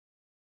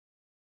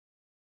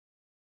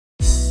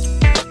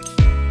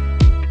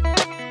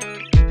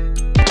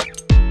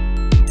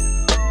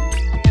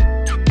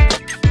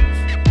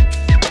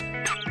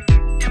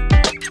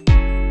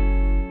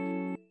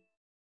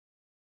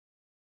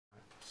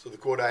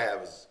quote I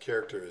have as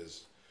character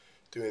is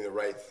doing the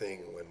right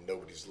thing when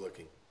nobody's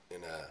looking.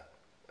 And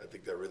I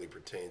think that really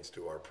pertains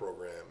to our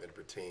program. It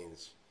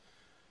pertains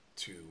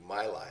to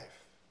my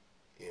life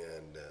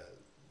and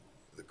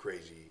the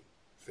crazy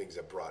things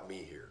that brought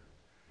me here.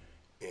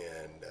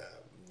 And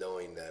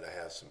knowing that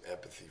I have some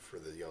empathy for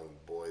the young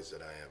boys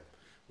that I am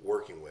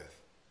working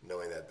with,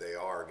 knowing that they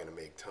are going to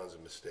make tons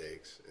of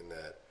mistakes and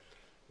that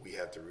we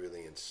have to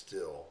really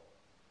instill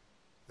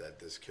that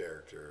this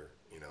character,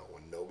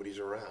 when nobody's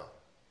around,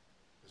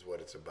 is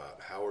what it's about.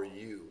 How are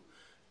you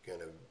going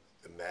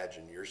to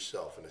imagine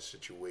yourself in a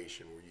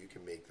situation where you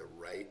can make the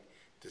right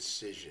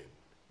decision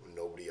when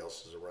nobody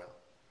else is around?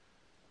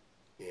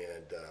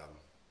 And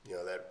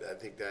I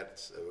think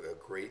that's a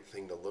great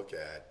thing to look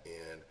at.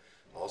 And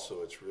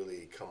also, it's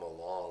really come a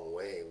long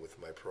way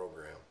with my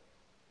program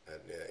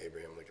at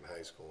Abraham Lincoln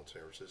High School in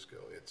San Francisco.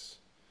 It's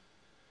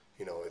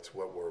it's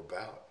what we're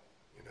about.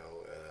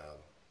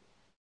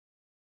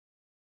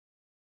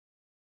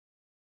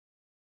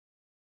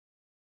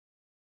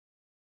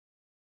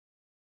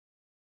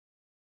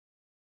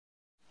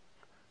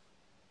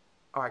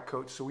 All right,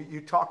 Coach. So you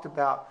talked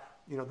about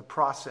the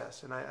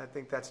process, and I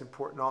think that's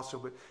important also.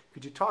 But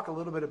could you talk a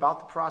little bit about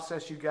the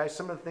process, you guys?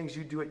 Some of the things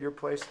you do at your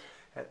place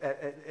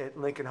at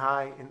Lincoln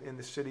High in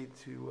the city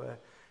to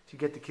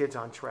get the kids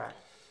on track.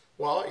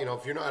 Well,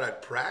 if you're not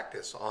at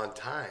practice on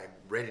time,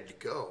 ready to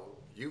go,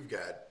 you've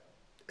got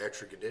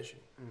extra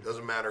conditioning.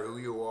 Doesn't matter who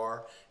you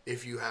are.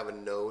 If you have a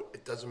note,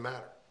 it doesn't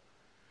matter.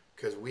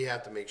 Because we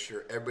have to make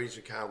sure everybody's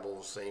accountable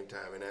at the same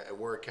time. And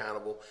we're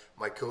accountable.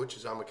 My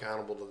coaches, I'm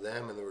accountable to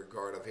them in the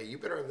regard of, hey, you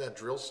better have that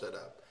drill set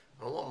up.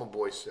 I don't want my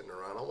boys sitting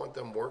around. I want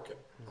them working.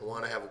 I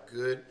want to have a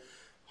good,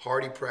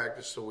 hearty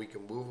practice so we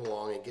can move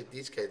along and get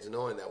these kids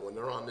knowing that when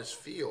they're on this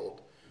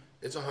field,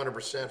 it's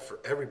 100% for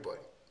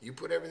everybody. You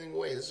put everything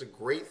away. This is a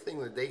great thing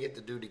that they get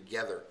to do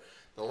together.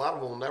 And a lot of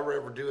them will never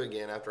ever do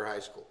again after high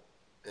school.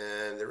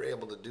 And they're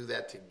able to do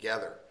that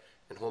together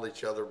and hold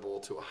each other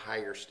to a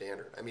higher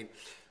standard. I mean,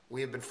 we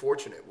have been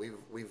fortunate.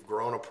 We've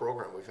grown a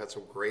program. We've had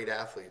some great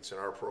athletes in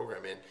our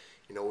program. And,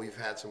 we've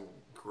had some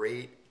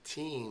great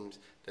teams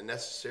that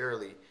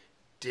necessarily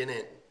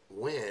didn't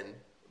win,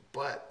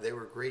 but they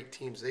were great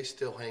teams. They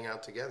still hang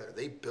out together.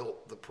 They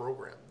built the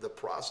program. The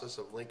process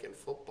of Lincoln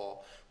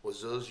football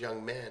was those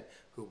young men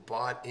who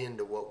bought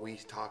into what we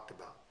talked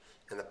about.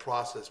 And the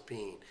process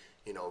being,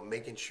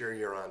 making sure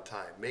you're on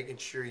time, making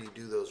sure you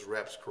do those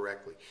reps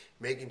correctly,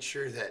 making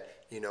sure that,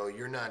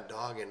 you're not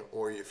dogging,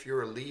 or if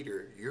you're a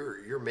leader,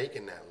 you're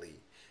making that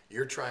lead.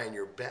 You're trying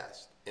your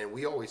best. And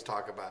we always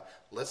talk about,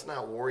 let's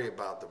not worry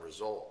about the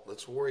result.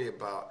 Let's worry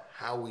about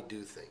how we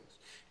do things.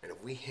 And if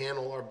we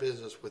handle our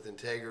business with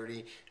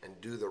integrity and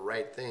do the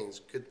right things,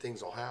 good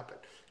things will happen.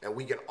 And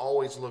we can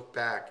always look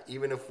back,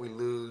 even if we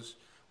lose,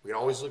 we can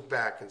always look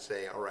back and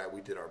say, all right, we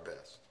did our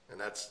best. And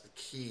that's the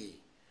key.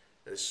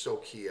 That is so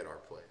key at our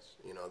place,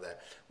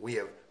 that we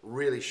have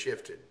really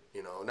shifted,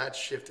 not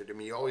shifted. I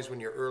mean, you always,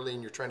 when you're early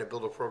and you're trying to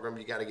build a program,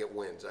 you got to get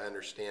wins. I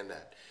understand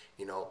that,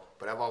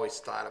 but I've always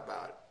thought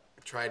about it.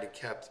 Tried to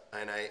kept,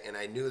 and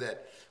I knew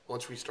that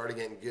once we started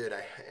getting good,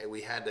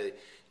 we had to,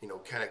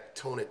 kind of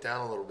tone it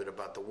down a little bit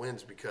about the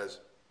wins, because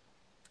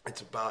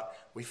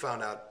we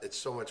found out it's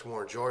so much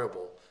more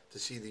enjoyable to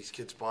see these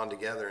kids bond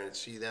together and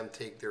see them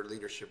take their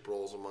leadership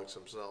roles amongst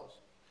themselves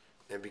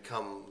and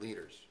become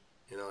leaders,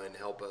 and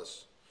help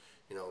us,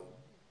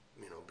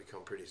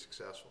 become pretty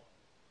successful.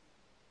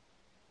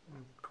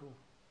 Cool.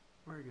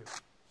 Very good.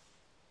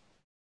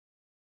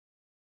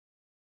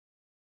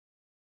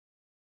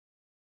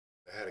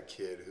 I had a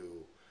kid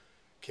who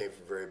came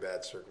from very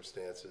bad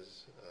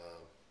circumstances.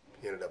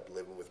 He ended up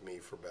living with me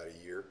for about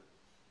a year,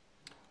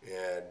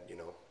 and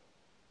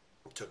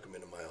took him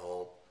into my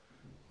home.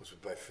 Was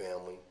with my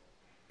family,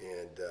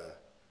 and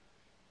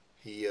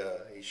he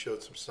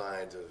showed some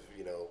signs of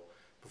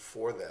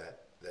before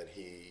that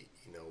he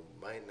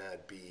might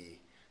not be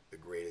the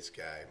greatest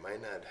guy,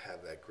 might not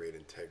have that great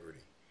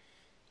integrity,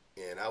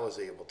 and I was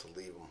able to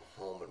leave him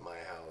home at my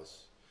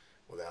house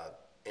without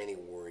any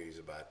worries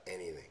about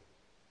anything.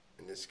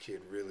 And this kid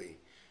really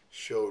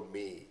showed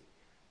me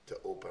to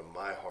open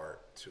my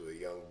heart to a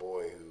young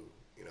boy who,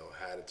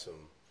 had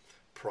some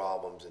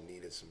problems and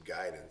needed some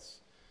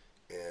guidance,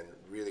 and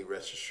really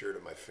rest assured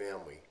of my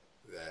family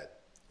that,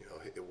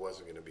 it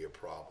wasn't going to be a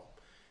problem.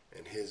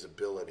 And his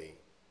ability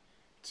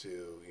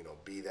to,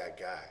 be that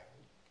guy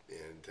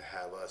and to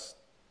have us,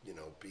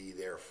 be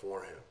there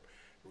for him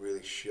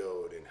really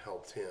showed and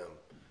helped him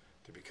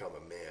to become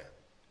a man.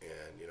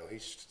 And,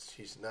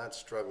 he's not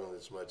struggling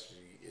as much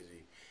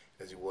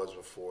as he was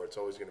before. It's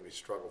always going to be a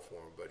struggle for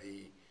him, but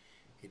he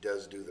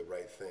does do the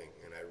right thing,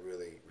 and I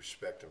really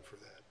respect him for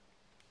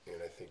that.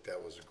 And I think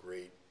that was a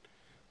great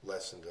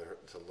lesson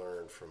to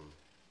learn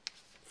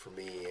for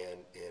me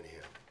and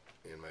him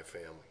and my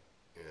family,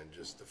 and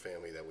just the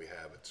family that we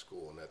have at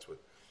school. And that's what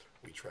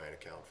we try and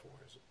account for,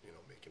 is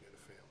making it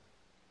a family.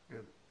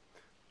 Good.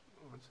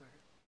 1 second.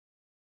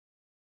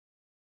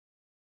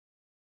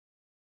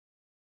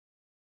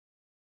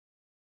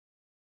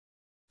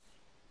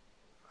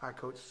 Hi,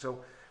 Coach. So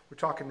we're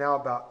talking now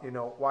about,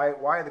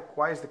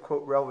 why is the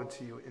quote relevant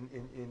to you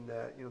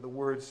in the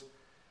words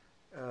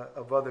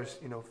of others,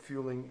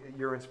 fueling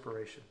your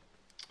inspiration?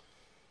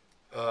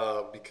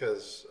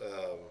 Because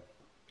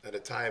at a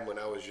time when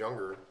I was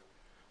younger,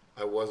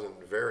 I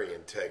wasn't very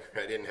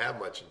integrity. I didn't have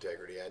much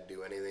integrity. I'd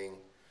do anything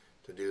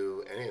to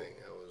do anything.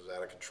 I was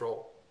out of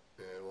control.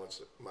 And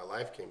once my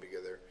life came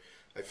together,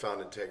 I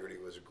found integrity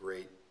was a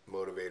great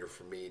motivator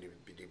for me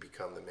to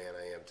become the man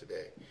I am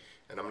today.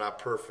 And I'm not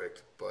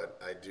perfect, but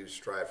I do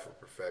strive for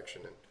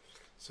perfection. And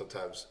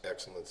sometimes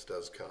excellence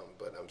does come,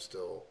 but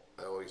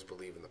I always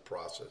believe in the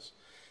process,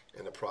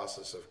 and the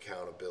process of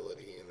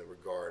accountability in the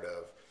regard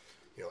of,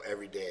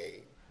 every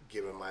day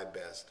giving my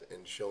best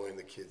and showing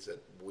the kids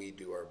that we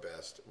do our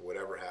best,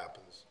 whatever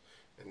happens,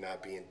 and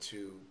not being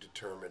too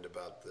determined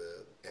about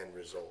the end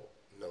result,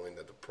 knowing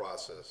that the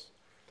process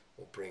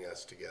will bring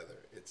us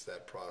together. It's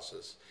that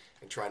process,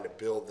 and trying to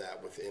build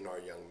that within our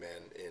young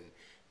men, in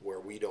where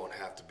we don't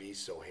have to be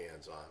so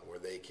hands-on, where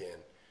they can,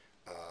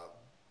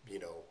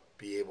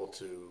 be able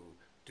to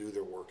do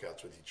their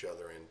workouts with each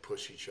other and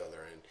push each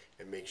other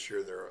and make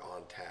sure they're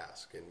on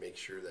task, and make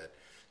sure that,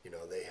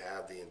 they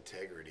have the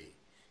integrity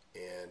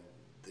and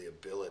the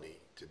ability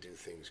to do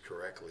things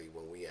correctly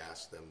when we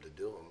ask them to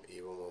do them,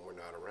 even when we're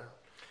not around.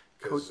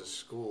 Because the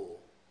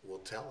school will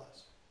tell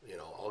us.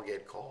 I'll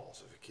get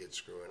calls if a kid's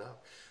screwing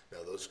up.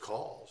 Now those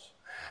calls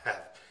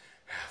have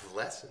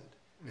lessened,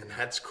 and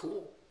that's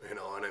cool. You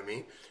know what I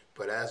mean?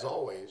 But as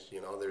always,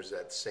 there's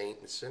that saint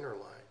and sinner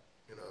line.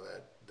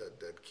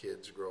 That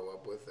kids grow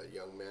up with, that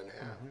young men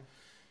have. Mm-hmm.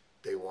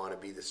 They want to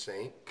be the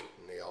saint,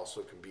 and they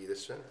also can be the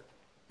sinner.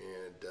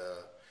 And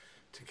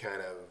to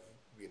kind of,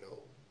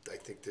 I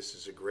think this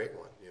is a great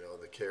one.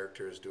 The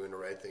character is doing the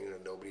right thing,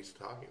 and nobody's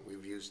talking.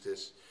 We've used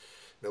this.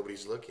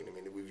 Nobody's looking.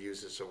 We've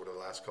used this over the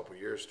last couple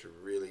of years to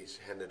really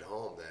hand it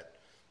home that,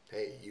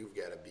 hey, you've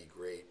got to be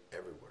great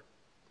everywhere,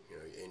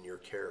 in your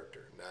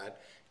character, not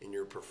in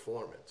your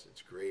performance.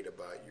 It's great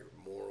about your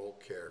moral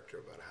character,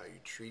 about how you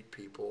treat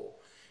people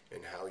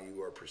and how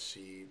you are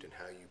perceived and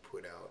how you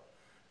put out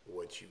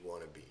what you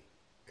want to be.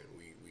 And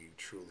we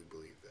truly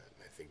believe that.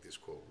 And I think this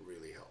quote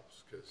really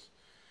helps, because,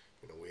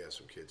 we have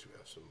some kids who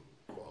have some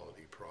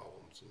quality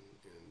problems, and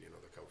they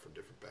come from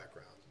different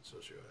backgrounds and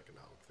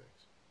socioeconomic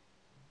things.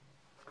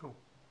 Cool.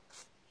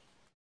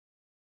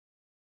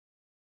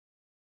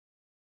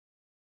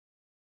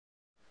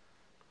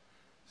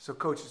 So,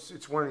 Coach,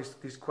 it's one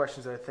of these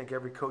questions that I think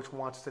every coach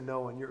wants to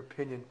know. In your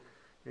opinion,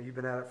 you've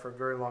been at it for a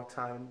very long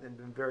time and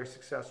been very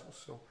successful.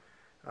 So,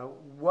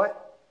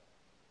 what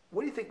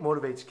do you think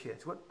motivates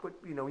kids? What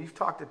you've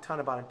talked a ton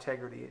about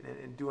integrity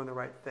and doing the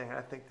right thing.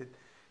 I think that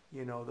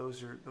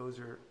those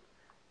are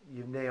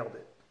you've nailed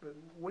it. But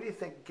what do you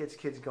think gets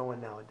kids going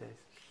nowadays?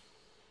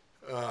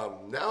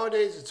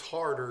 Nowadays, it's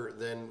harder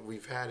than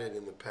we've had it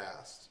in the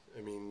past.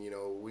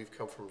 We've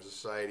come from a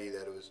society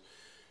that was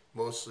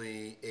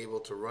mostly able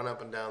to run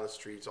up and down the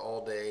streets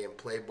all day and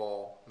play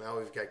ball. Now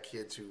we've got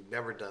kids who've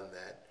never done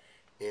that.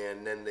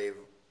 And then they've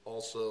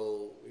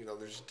also,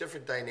 there's a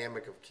different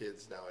dynamic of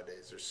kids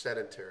nowadays. They're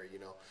sedentary,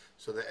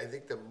 So I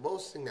think the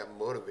most thing that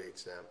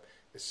motivates them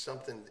is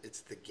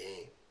it's the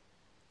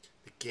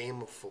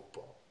game of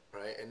football.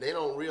 Right? And they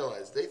don't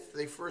realize,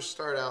 they first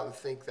start out and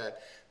think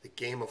that the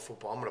game of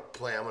football, I'm going to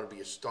play, I'm going to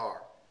be a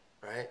star,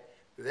 right?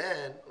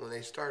 Then when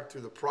they start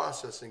through the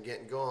process and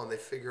getting going, they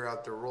figure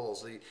out their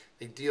roles.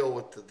 They deal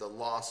with the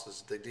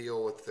losses, they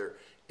deal with their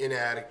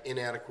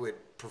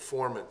inadequate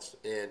performance,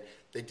 and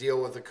they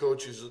deal with the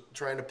coaches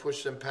trying to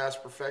push them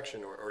past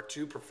perfection or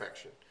to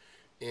perfection.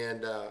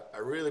 And I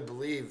really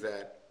believe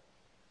that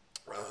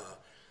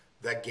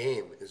that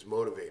game is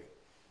motivating.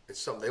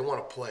 It's something they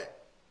want to play.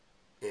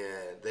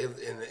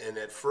 And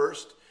at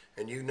first,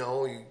 and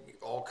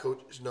all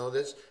coaches know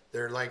this,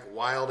 they're like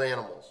wild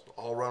animals,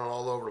 all running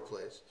all over the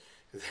place.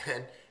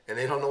 And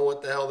they don't know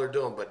what the hell they're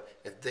doing. But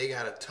if they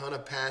got a ton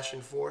of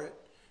passion for it,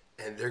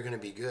 and they're going to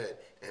be good.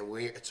 And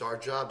it's our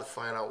job to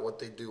find out what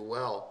they do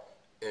well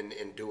and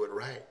do it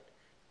right.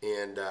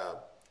 And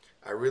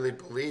I really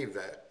believe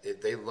that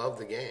they love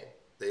the game.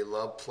 They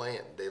love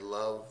playing. They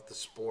love the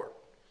sport.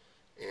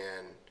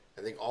 And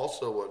I think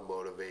also what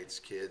motivates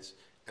kids,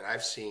 and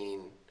I've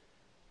seen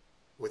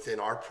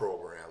within our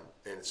program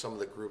and some of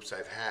the groups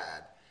I've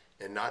had,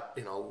 and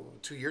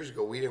 2 years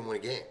ago we didn't win a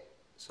game.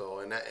 So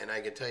and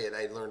I can tell you,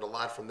 I learned a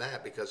lot from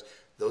that, because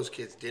those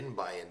kids didn't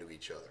buy into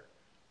each other,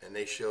 and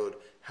they showed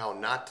how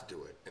not to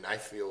do it. And I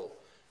feel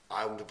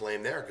I'm to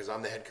blame there, because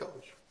I'm the head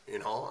coach.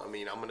 I'm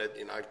gonna,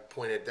 I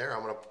point it there.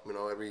 I'm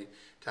gonna, every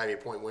time you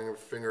point one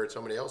finger at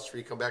somebody else,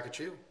 three come back at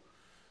you.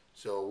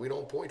 So we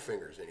don't point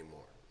fingers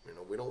anymore.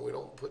 We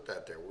don't put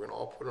that there. We're gonna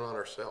all put it on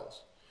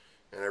ourselves.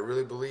 And I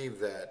really believe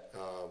that.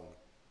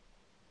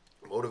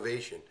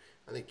 Motivation.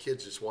 I think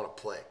kids just want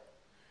to play,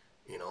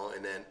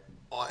 and then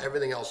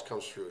everything else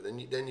comes through.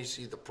 Then you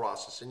see the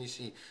process, and you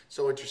see,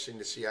 so interesting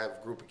to see. I have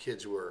a group of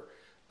kids who are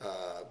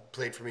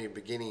played for me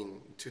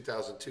beginning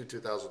 2002,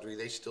 2003.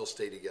 They still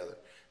stay together.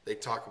 They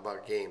talk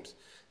about games.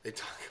 They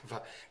talk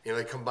about,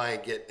 they come by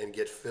and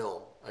get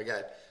film. I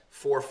got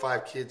 4 or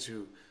 5 kids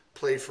who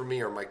played for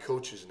me are my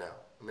coaches now.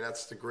 I mean,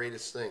 that's the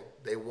greatest thing.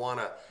 They want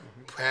to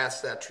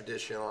pass that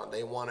tradition on.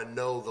 They want to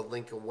know the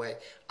Lincoln way.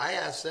 I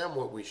ask them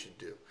what we should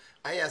do.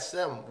 I ask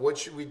them, what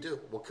should we do?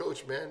 Well,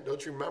 coach, man,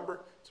 don't you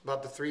remember? It's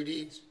about the 3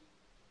 Ds.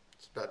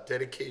 It's about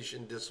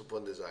dedication,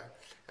 discipline, desire.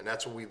 And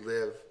that's what we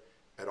live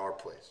at our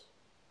place.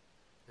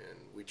 And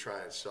we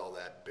try and sell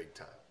that big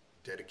time.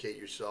 Dedicate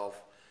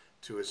yourself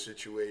to a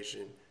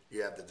situation.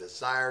 You have the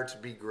desire to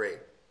be great,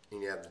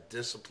 and you have the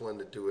discipline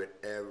to do it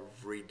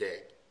every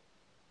day.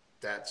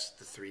 That's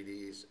the 3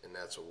 Ds, and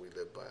that's what we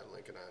live by at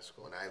Lincoln High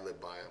School, and I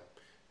live by them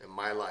in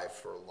my life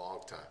for a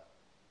long time.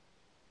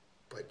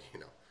 But,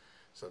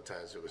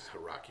 sometimes it was a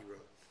rocky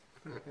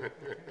road.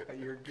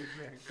 You're a good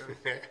man,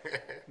 Coach.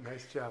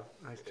 Nice job.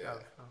 Nice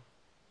job, Phil.